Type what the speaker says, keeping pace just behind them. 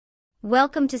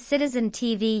Welcome to Citizen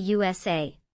TV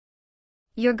USA,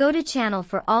 your go-to channel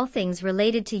for all things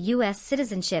related to U.S.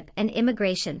 citizenship and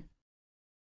immigration.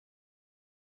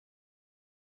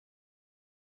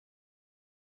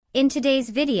 In today's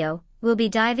video, we'll be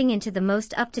diving into the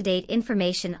most up-to-date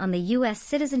information on the U.S.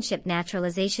 Citizenship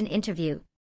Naturalization Interview.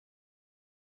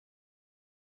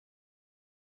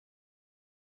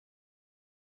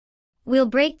 We'll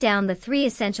break down the 3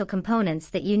 essential components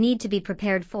that you need to be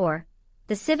prepared for: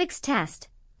 the civics test,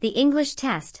 the English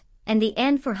test, and the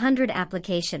N400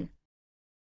 application.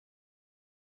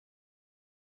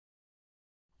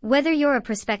 Whether you're a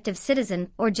prospective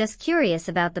citizen or just curious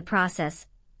about the process,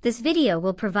 this video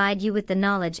will provide you with the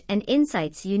knowledge and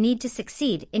insights you need to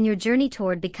succeed in your journey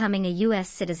toward becoming a U.S.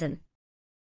 citizen.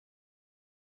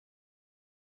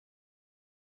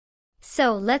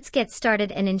 So let's get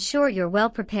started and ensure you're well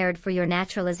prepared for your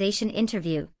naturalization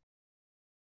interview.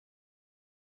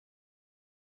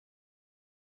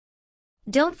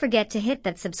 Don't forget to hit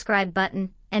that subscribe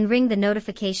button and ring the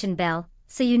notification bell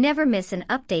so you never miss an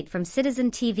update from Citizen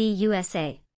TV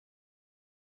USA.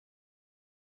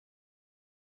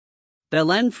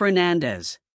 Belen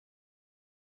Fernandez.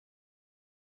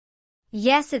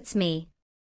 Yes, it's me.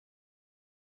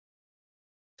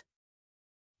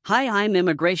 Hi, I'm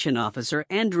Immigration Officer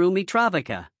Andrew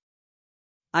Mitrovica.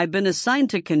 I've been assigned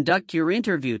to conduct your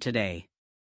interview today.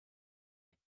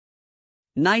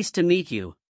 Nice to meet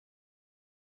you.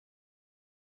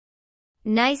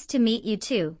 Nice to meet you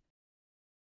too.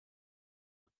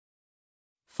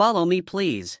 Follow me,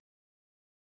 please.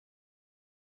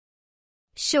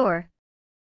 Sure.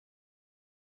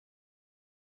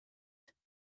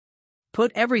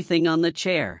 Put everything on the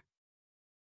chair.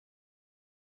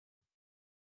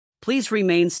 Please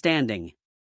remain standing.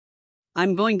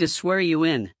 I'm going to swear you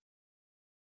in.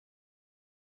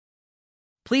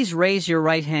 Please raise your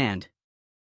right hand.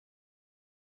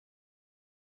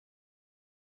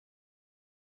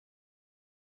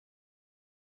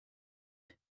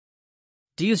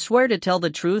 Do you swear to tell the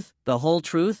truth, the whole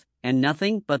truth, and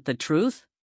nothing but the truth?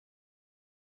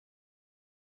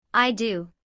 I do.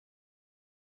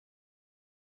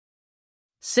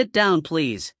 Sit down,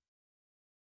 please.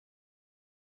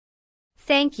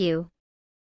 Thank you.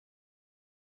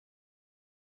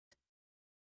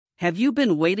 Have you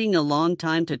been waiting a long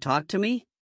time to talk to me?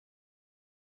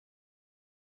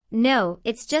 No,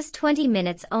 it's just 20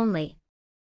 minutes only.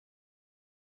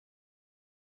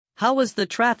 How was the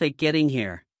traffic getting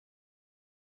here?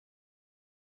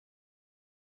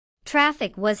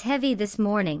 Traffic was heavy this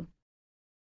morning.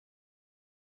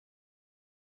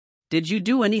 Did you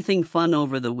do anything fun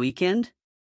over the weekend?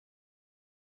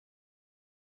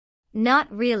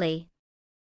 Not really.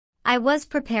 I was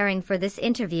preparing for this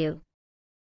interview.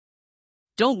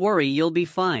 Don't worry, you'll be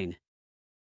fine.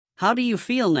 How do you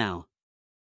feel now?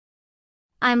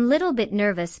 I'm a little bit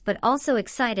nervous but also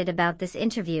excited about this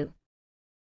interview.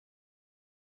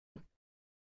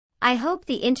 I hope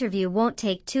the interview won't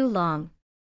take too long.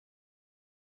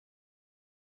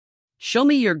 Show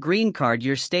me your green card,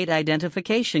 your state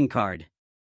identification card,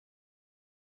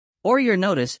 or your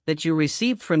notice that you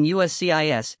received from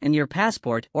USCIS, and your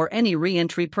passport or any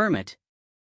re-entry permit.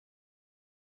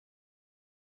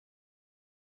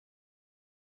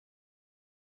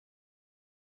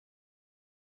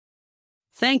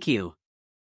 Thank you.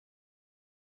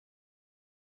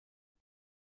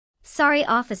 Sorry,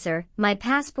 officer, my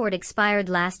passport expired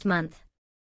last month.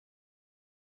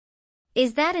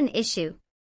 Is that an issue?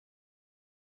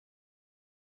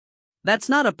 That's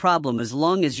not a problem as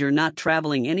long as you're not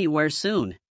traveling anywhere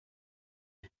soon.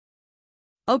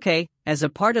 Okay, as a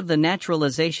part of the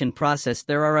naturalization process,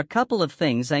 there are a couple of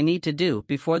things I need to do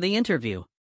before the interview.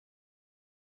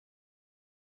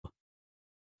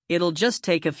 It'll just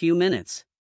take a few minutes.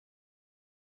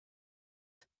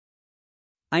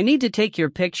 I need to take your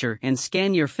picture and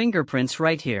scan your fingerprints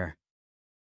right here.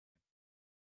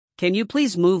 Can you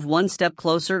please move one step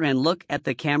closer and look at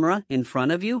the camera in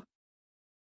front of you?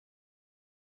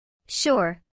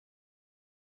 Sure.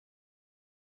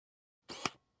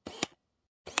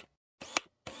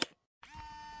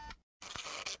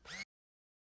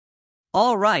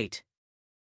 All right.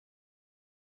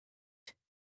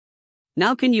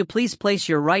 Now can you please place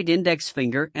your right index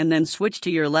finger and then switch to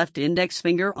your left index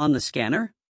finger on the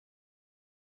scanner?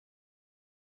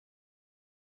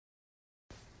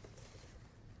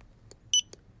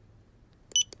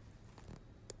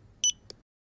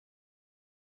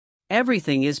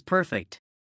 Everything is perfect.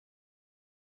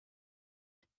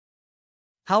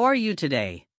 How are you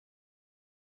today?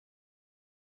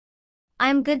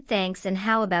 I'm good, thanks, and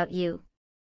how about you?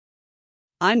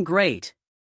 I'm great.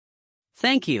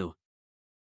 Thank you.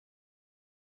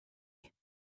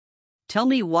 Tell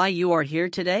me why you are here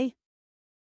today?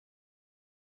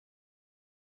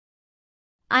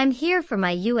 I'm here for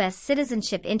my U.S.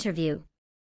 citizenship interview.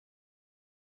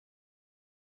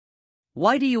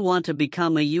 Why do you want to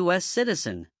become a U.S.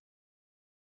 citizen?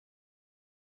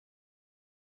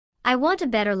 I want a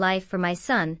better life for my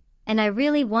son, and I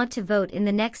really want to vote in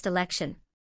the next election.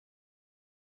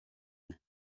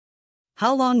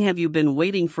 How long have you been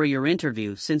waiting for your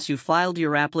interview since you filed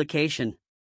your application?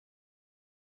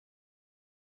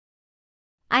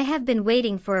 I have been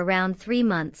waiting for around 3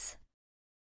 months.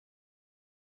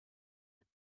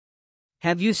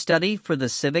 Have you studied for the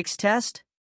civics test?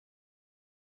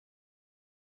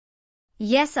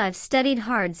 Yes, I've studied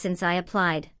hard since I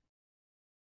applied.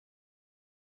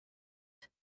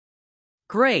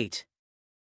 Great!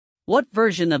 What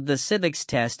version of the civics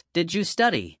test did you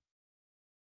study?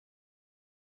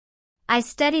 I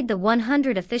studied the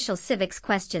 100 Official Civics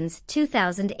Questions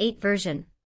 2008 version.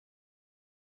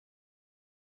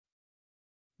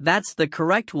 That's the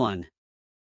correct one.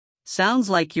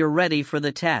 Sounds like you're ready for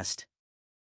the test.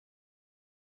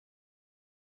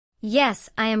 Yes,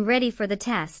 I am ready for the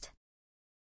test.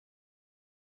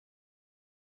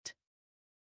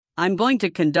 I'm going to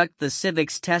conduct the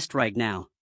civics test right now.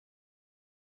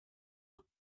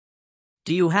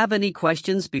 Do you have any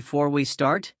questions before we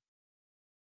start?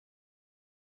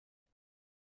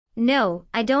 No,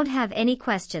 I don't have any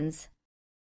questions.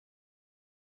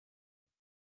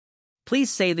 Please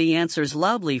say the answers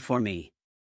loudly for me.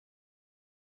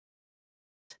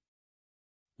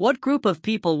 What group of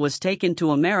people was taken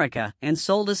to America and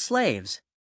sold as slaves?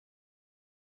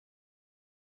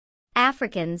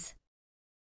 Africans.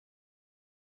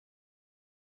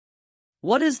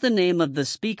 What is the name of the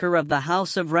Speaker of the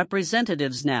House of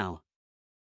Representatives now?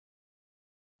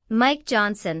 Mike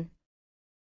Johnson.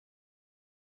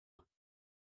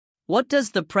 What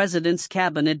does the President's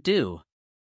cabinet do?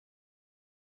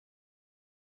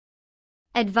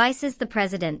 Advises the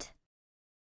President.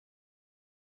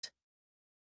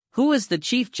 Who is the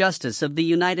Chief Justice of the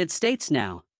United States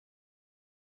now?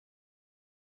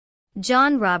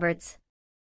 John Roberts.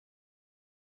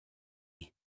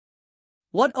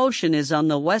 What ocean is on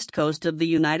the west coast of the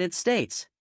United States?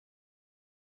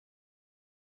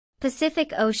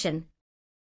 Pacific Ocean.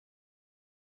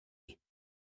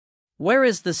 Where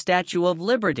is the Statue of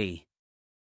Liberty?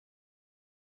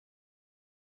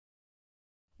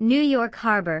 New York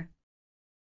Harbor.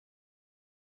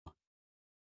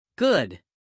 Good.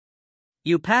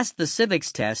 You passed the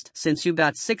civics test since you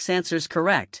got 6 answers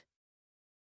correct.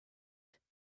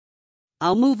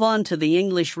 I'll move on to the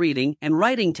English reading and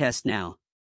writing test now.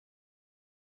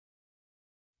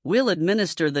 We'll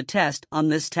administer the test on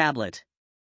this tablet.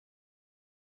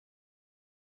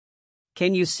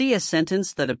 Can you see a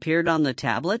sentence that appeared on the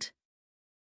tablet?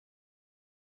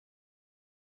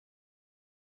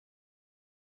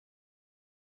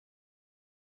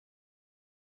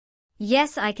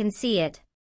 Yes, I can see it.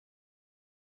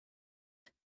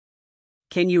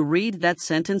 Can you read that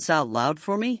sentence out loud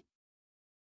for me?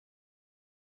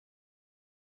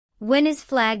 When is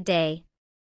Flag Day?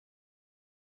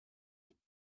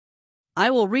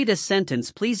 I will read a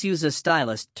sentence. Please use a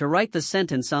stylus to write the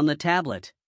sentence on the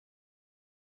tablet.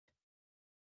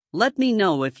 Let me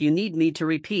know if you need me to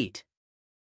repeat.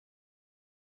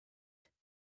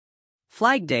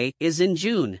 Flag Day is in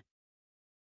June.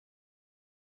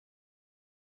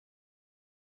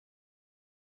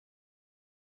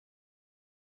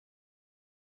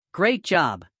 Great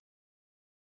job.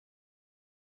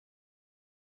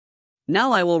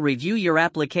 Now I will review your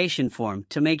application form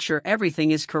to make sure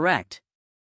everything is correct.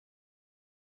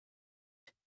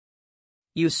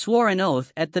 You swore an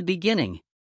oath at the beginning.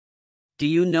 Do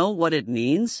you know what it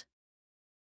means?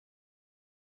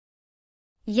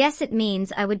 Yes, it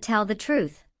means I would tell the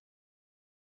truth.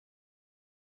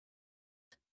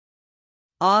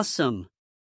 Awesome.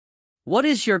 What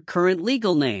is your current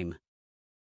legal name?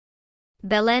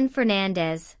 Belen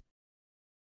Fernandez.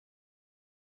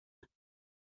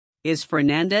 Is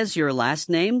Fernandez your last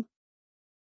name?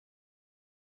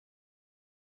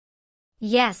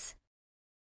 Yes.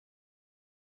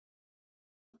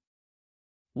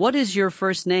 What is your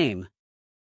first name?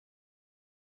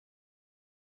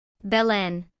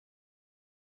 Belen.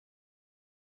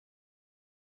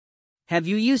 Have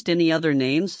you used any other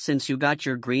names since you got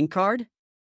your green card?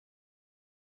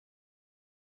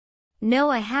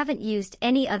 No, I haven't used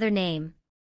any other name.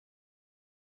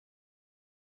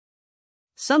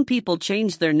 Some people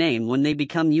change their name when they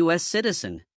become U.S.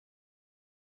 citizen.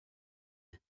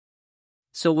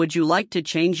 So would you like to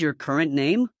change your current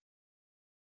name?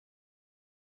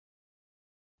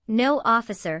 No,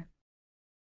 officer.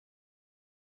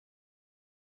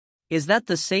 Is that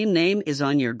the same name as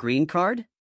on your green card?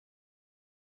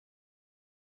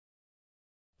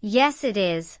 Yes, it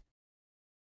is.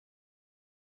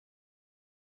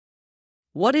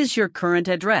 What is your current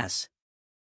address?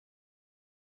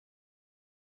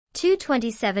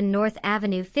 227 North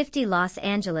Avenue 50 Los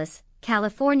Angeles,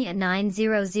 California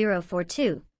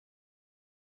 90042.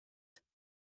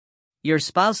 Your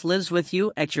spouse lives with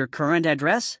you at your current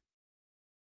address?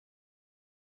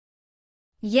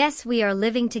 Yes, we are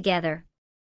living together.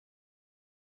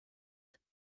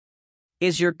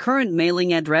 Is your current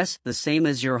mailing address the same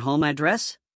as your home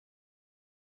address?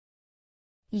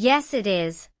 Yes, it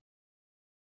is.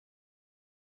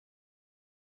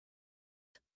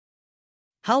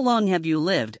 How long have you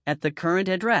lived at the current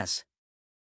address?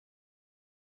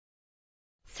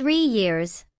 3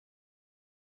 years.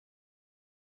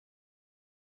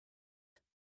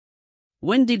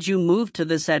 When did you move to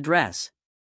this address?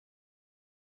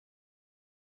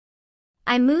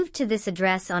 I moved to this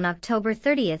address on October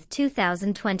 30th,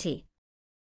 2020.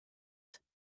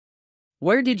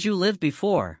 Where did you live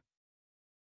before?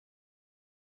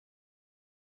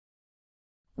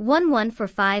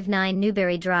 11459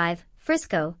 Newberry Drive,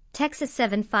 Frisco, Texas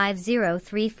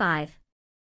 75035.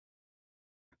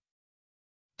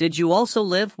 Did you also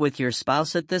live with your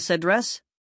spouse at this address?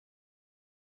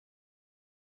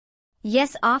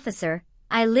 Yes, officer,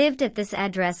 I lived at this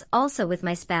address also with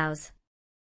my spouse.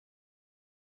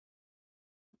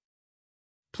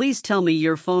 Please tell me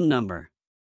your phone number.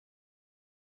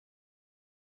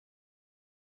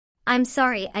 I'm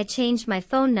sorry, I changed my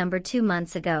phone number 2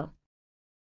 months ago.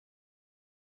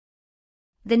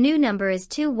 The new number is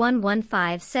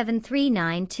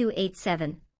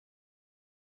 21157398287.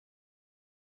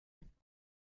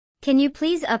 Can you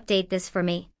please update this for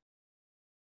me?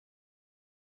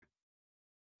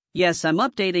 Yes, I'm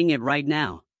updating it right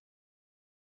now.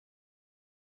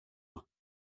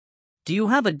 Do you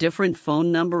have a different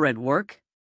phone number at work?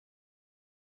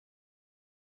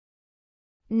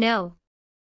 No.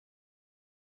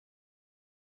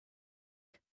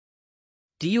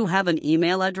 Do you have an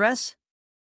email address?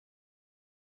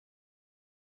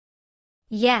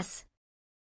 Yes.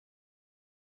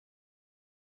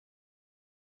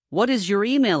 What is your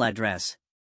email address?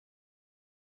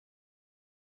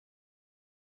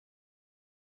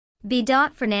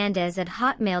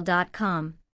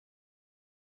 b.fernandez@hotmail.com.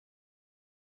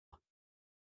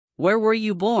 Where were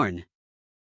you born?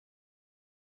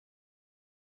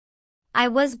 I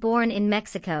was born in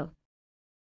Mexico.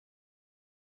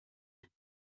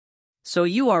 So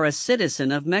you are a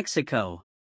citizen of Mexico.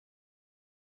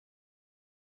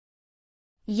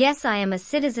 Yes, I am a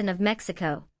citizen of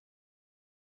Mexico.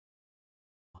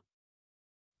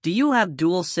 Do you have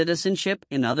dual citizenship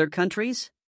in other countries?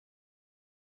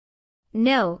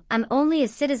 No, I'm only a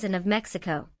citizen of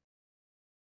Mexico.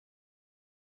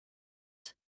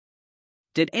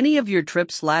 Did any of your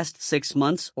trips last 6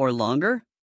 months or longer?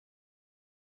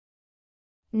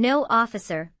 No,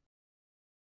 officer.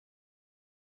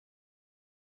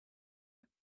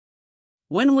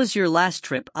 When was your last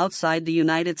trip outside the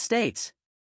United States?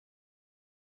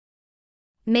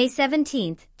 May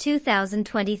 17th,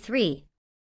 2023.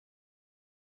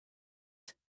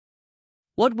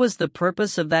 What was the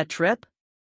purpose of that trip?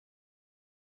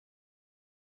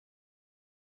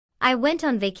 I went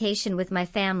on vacation with my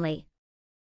family.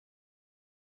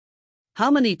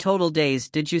 How many total days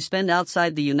did you spend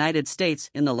outside the United States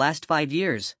in the last 5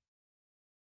 years?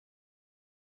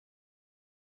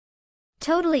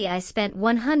 Totally, I spent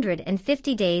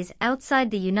 150 days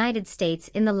outside the United States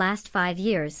in the last 5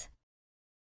 years.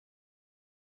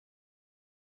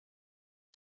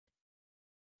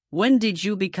 When did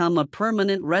you become a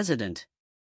permanent resident?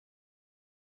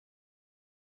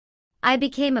 I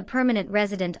became a permanent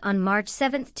resident on March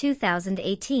 7,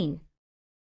 2018.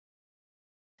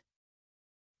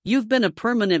 You've been a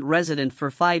permanent resident for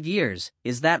 5 years,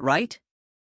 is that right?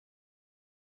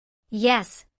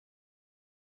 Yes.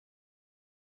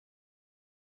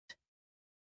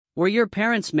 Were your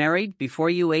parents married before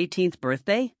your 18th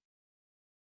birthday?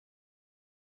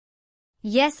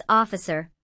 Yes,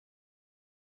 officer.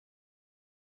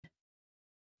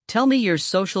 Tell me your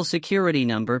social security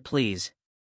number, please.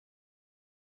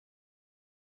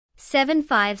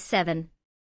 757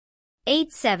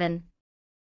 87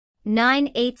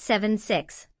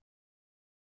 9876.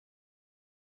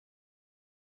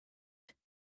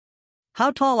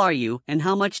 How tall are you and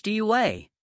how much do you weigh?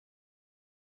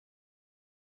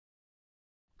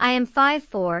 I am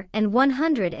 5'4" and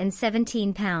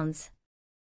 117 pounds.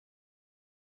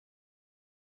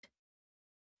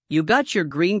 You got your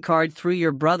green card through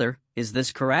your brother, is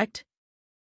this correct?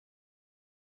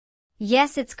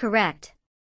 Yes, it's correct.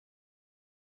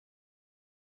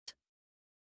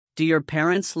 Do your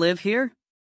parents live here?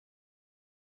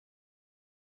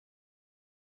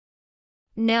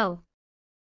 No.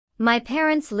 My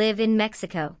parents live in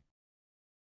Mexico.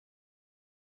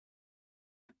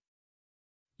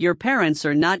 Your parents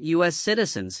are not U.S.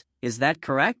 citizens, is that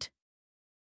correct?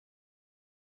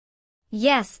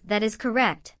 Yes, that is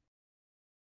correct.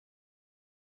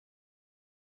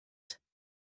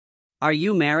 Are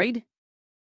you married?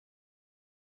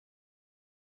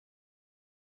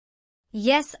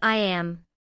 Yes, I am.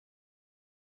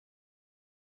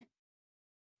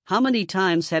 How many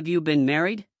times have you been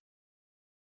married?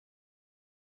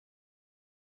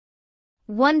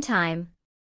 One time.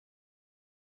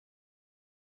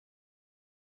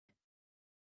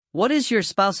 What is your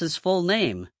spouse's full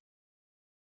name?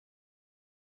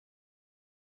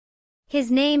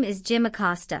 His name is Jim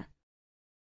Acosta.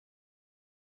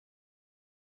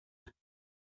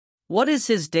 What is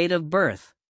his date of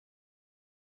birth?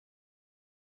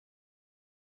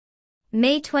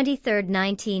 May 23,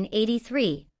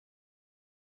 1983.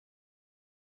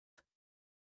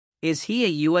 Is he a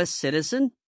U.S.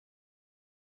 citizen?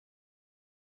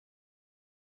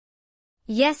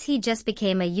 Yes, he just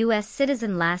became a U.S.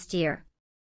 citizen last year.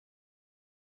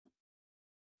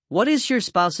 What is your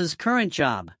spouse's current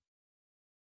job?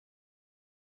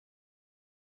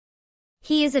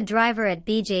 He is a driver at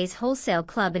BJ's Wholesale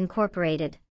Club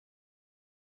Incorporated.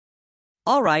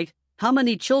 All right, how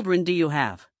many children do you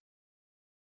have?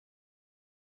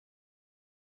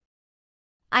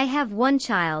 I have one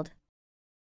child.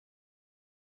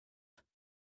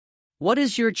 What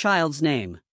is your child's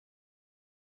name?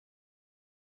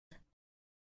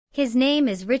 His name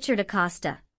is Richard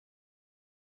Acosta.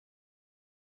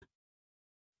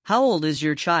 How old is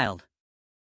your child?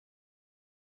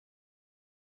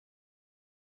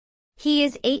 He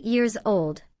is 8 years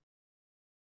old.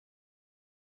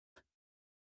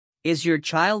 Is your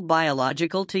child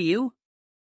biological to you?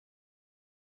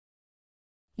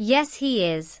 Yes, he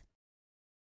is.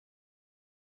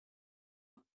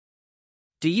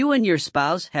 Do you and your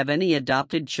spouse have any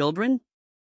adopted children?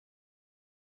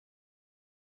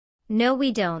 No,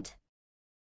 we don't.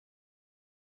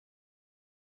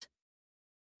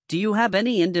 Do you have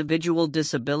any individual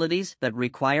disabilities that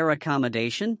require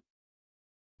accommodation?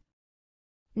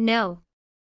 No.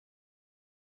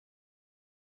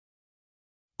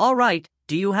 All right,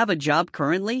 do you have a job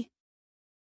currently?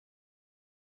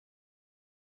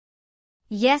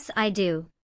 Yes, I do.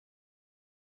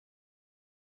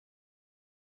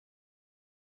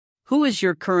 Who is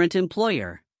your current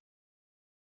employer?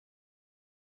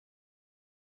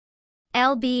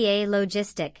 LBA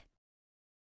Logistic.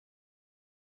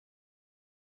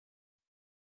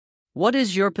 What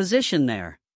is your position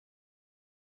there?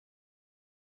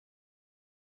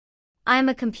 I'm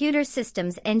a computer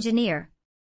systems engineer.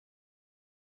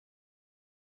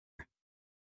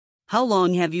 How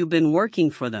long have you been working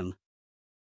for them?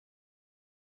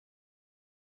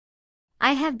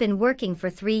 I have been working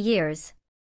for 3 years.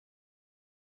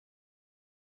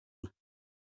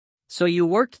 So you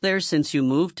worked there since you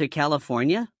moved to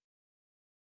California?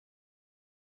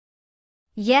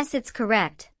 Yes, it's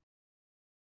correct.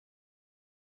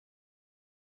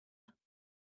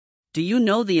 Do you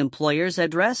know the employer's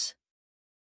address?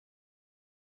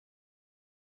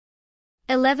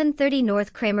 1130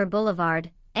 North Kramer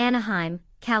Boulevard, Anaheim,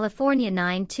 California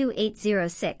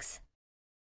 92806.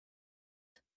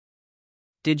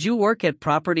 Did you work at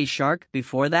Property Shark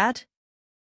before that?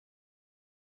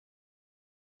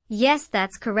 Yes,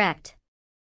 that's correct.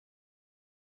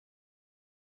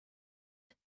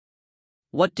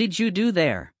 What did you do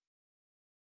there?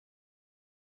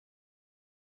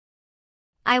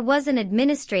 I was an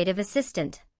administrative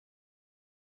assistant.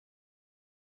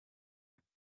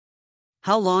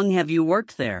 How long have you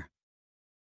worked there?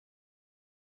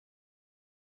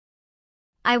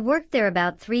 I worked there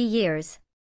about 3 years.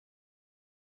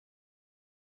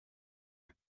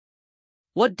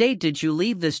 What date did you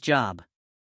leave this job?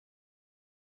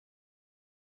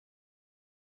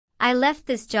 I left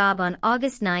this job on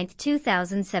August 9,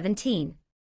 2017.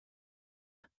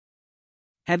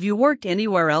 Have you worked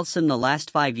anywhere else in the last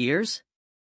 5 years?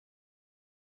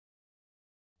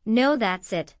 No,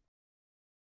 that's it.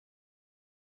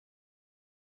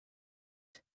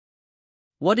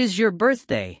 What is your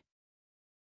birthday?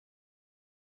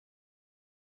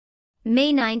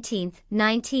 May 19,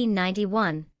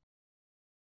 1991.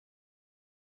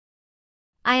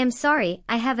 I am sorry,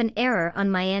 I have an error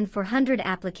on my N400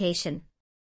 application.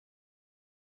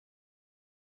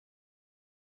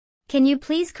 Can you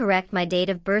please correct my date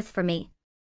of birth for me?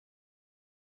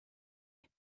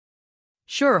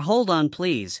 Sure, hold on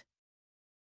please.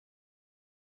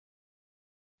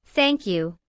 Thank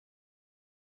you.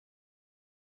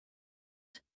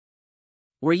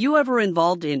 Were you ever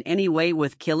involved in any way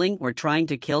with killing or trying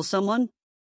to kill someone?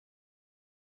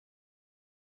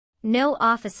 No,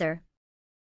 officer.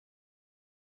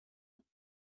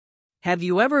 Have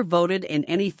you ever voted in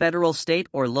any federal, state,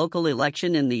 or local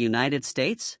election in the United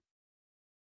States?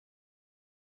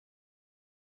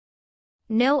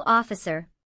 No, officer.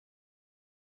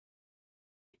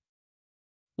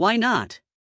 Why not?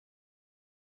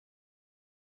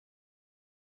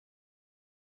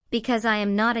 Because I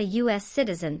am not a U.S.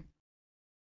 citizen.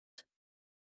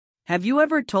 Have you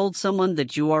ever told someone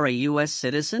that you are a U.S.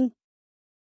 citizen?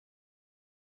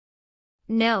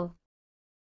 No.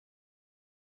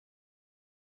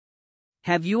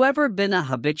 Have you ever been a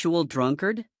habitual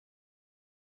drunkard?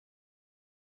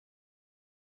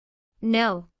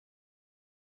 No.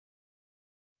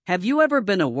 Have you ever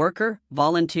been a worker,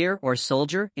 volunteer, or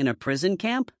soldier in a prison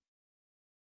camp?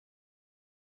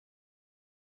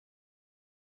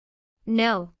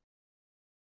 No.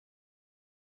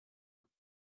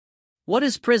 What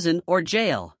is prison or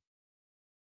jail?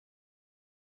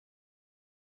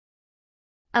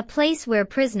 A place where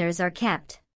prisoners are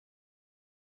kept.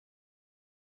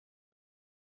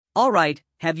 All right,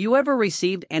 have you ever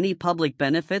received any public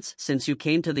benefits since you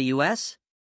came to the U.S.?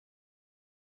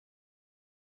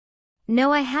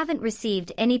 No, I haven't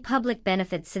received any public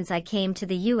benefits since I came to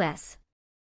the U.S.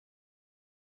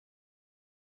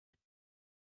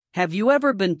 Have you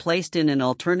ever been placed in an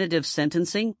alternative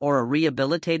sentencing or a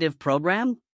rehabilitative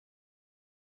program?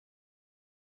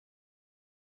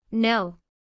 No.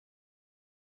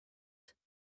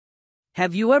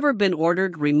 Have you ever been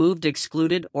ordered, removed,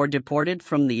 excluded, or deported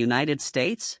from the United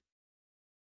States?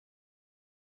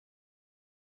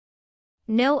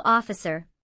 No, officer.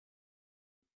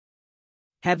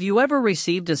 Have you ever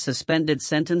received a suspended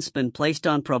sentence, been placed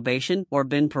on probation, or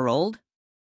been paroled?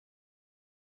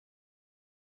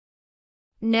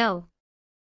 No.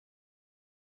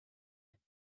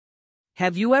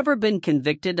 Have you ever been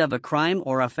convicted of a crime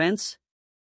or offense?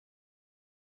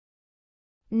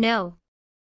 No.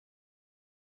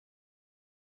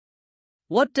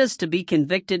 What does to be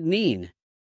convicted mean?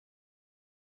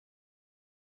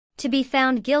 To be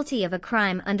found guilty of a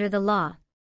crime under the law.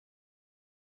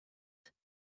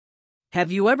 Have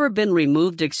you ever been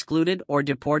removed, excluded, or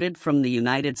deported from the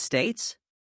United States?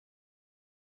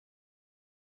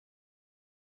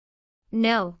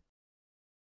 No.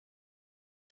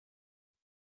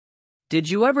 Did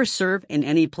you ever serve in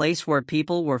any place where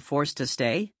people were forced to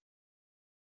stay?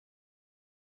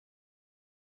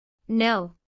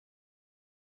 No.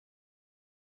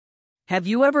 Have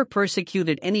you ever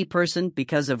persecuted any person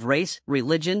because of race,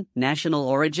 religion, national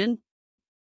origin,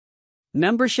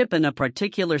 membership in a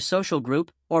particular social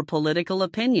group, or political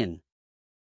opinion?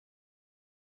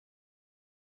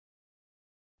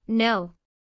 No.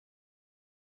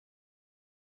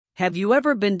 Have you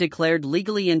ever been declared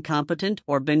legally incompetent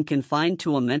or been confined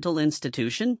to a mental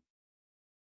institution?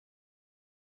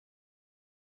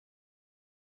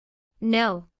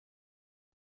 No.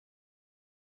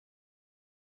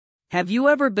 Have you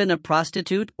ever been a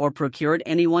prostitute or procured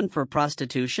anyone for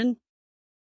prostitution?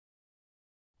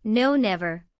 No,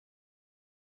 never.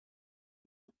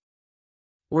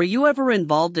 Were you ever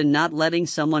involved in not letting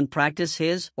someone practice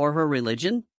his or her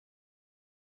religion?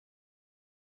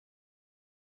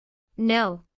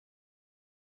 No.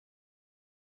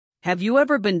 Have you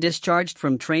ever been discharged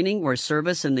from training or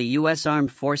service in the U.S.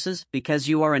 Armed Forces because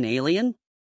you are an alien?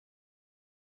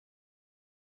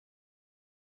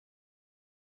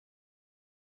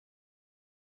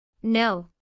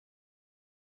 No.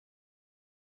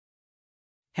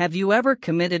 Have you ever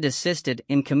committed, assisted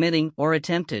in committing, or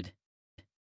attempted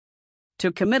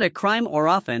to commit a crime or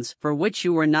offense for which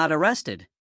you were not arrested?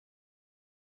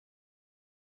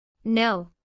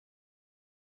 No.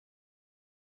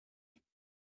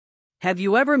 Have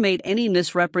you ever made any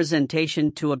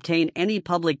misrepresentation to obtain any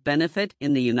public benefit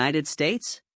in the United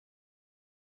States?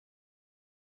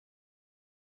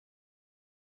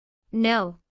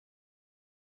 No.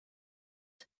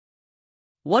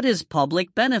 What is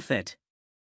public benefit?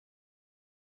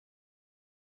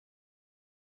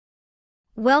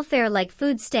 Welfare like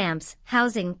food stamps,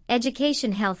 housing,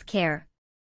 education, health care.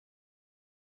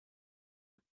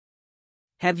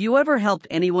 Have you ever helped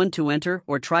anyone to enter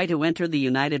or try to enter the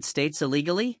United States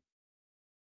illegally?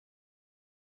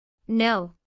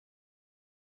 No.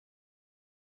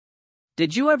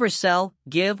 Did you ever sell,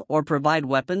 give, or provide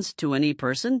weapons to any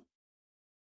person?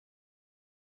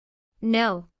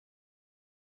 No.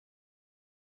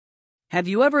 Have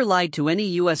you ever lied to any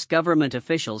U.S. government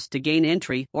officials to gain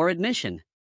entry or admission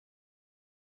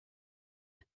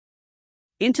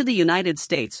into the United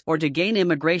States or to gain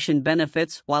immigration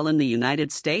benefits while in the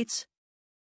United States?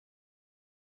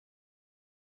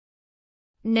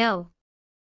 No.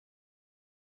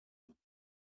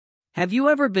 Have you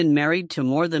ever been married to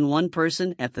more than one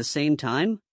person at the same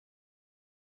time?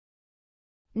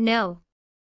 No.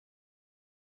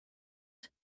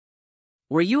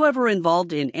 Were you ever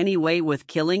involved in any way with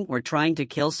killing or trying to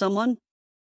kill someone?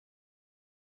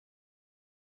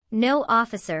 No,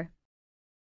 officer.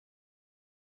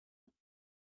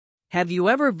 Have you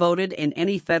ever voted in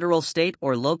any federal, state,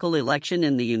 or local election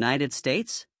in the United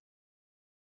States?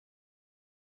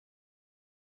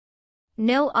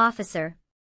 No, officer.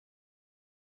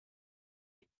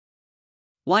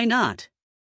 Why not?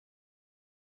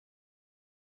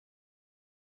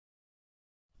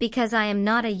 Because I am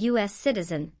not a U.S.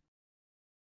 citizen.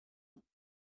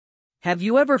 Have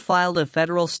you ever filed a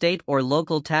federal, state, or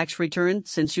local tax return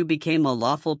since you became a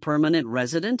lawful permanent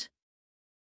resident?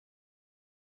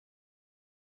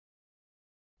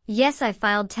 Yes, I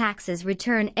filed taxes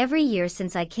return every year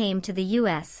since I came to the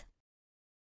U.S.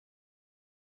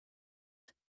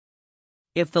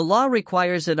 If the law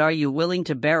requires it, are you willing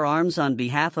to bear arms on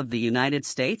behalf of the United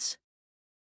States?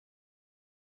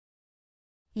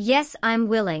 Yes, I'm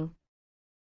willing.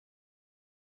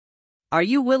 Are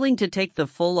you willing to take the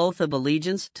full oath of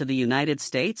allegiance to the United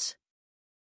States?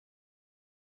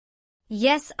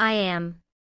 Yes, I am.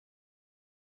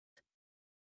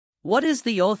 What is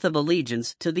the oath of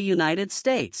allegiance to the United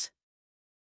States?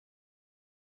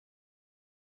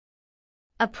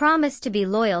 A promise to be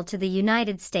loyal to the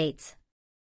United States.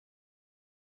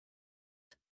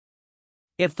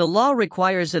 If the law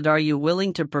requires it, are you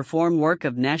willing to perform work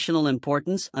of national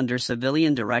importance under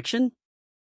civilian direction?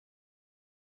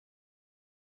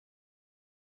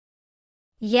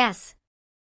 Yes.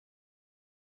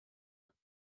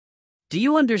 Do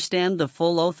you understand the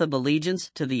full oath of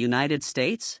allegiance to the United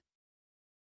States?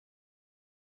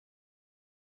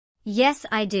 Yes,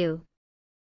 I do.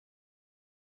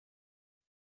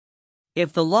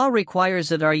 If the law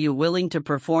requires it, are you willing to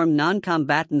perform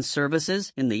non-combatant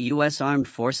services in the U.S. Armed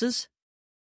Forces?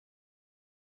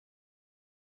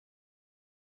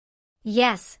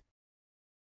 Yes.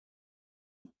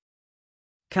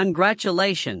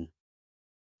 Congratulations!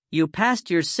 You passed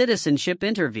your citizenship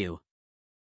interview.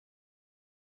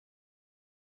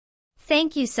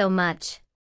 Thank you so much.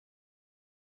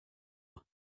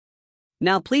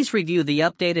 Now please review the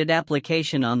updated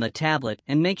application on the tablet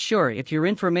and make sure if your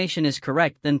information is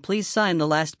correct, then please sign the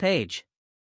last page.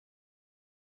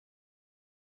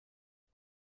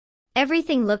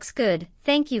 Everything looks good.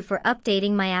 Thank you for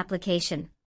updating my application.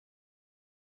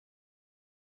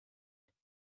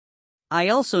 I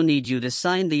also need you to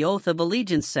sign the Oath of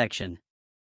Allegiance section.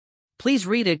 Please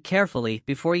read it carefully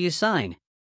before you sign.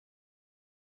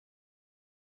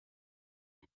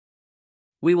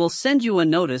 We will send you a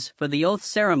notice for the oath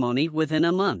ceremony within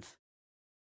a month.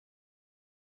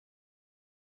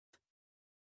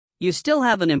 You still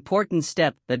have an important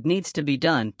step that needs to be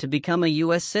done to become a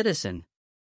U.S. citizen.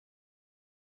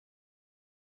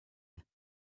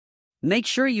 Make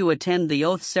sure you attend the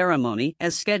oath ceremony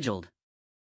as scheduled.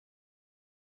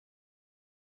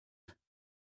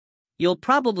 You'll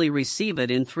probably receive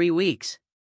it in 3 weeks.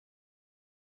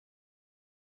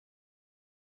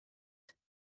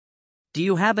 Do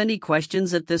you have any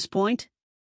questions at this point?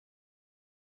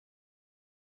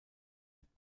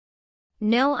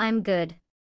 No, I'm good.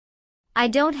 I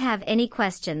don't have any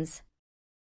questions.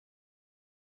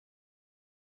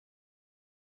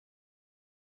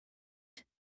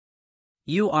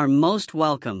 You are most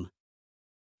welcome.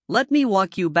 Let me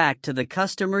walk you back to the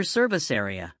customer service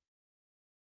area.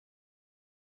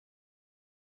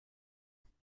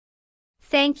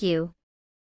 Thank you.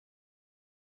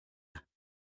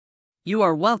 You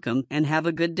are welcome and have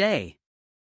a good day.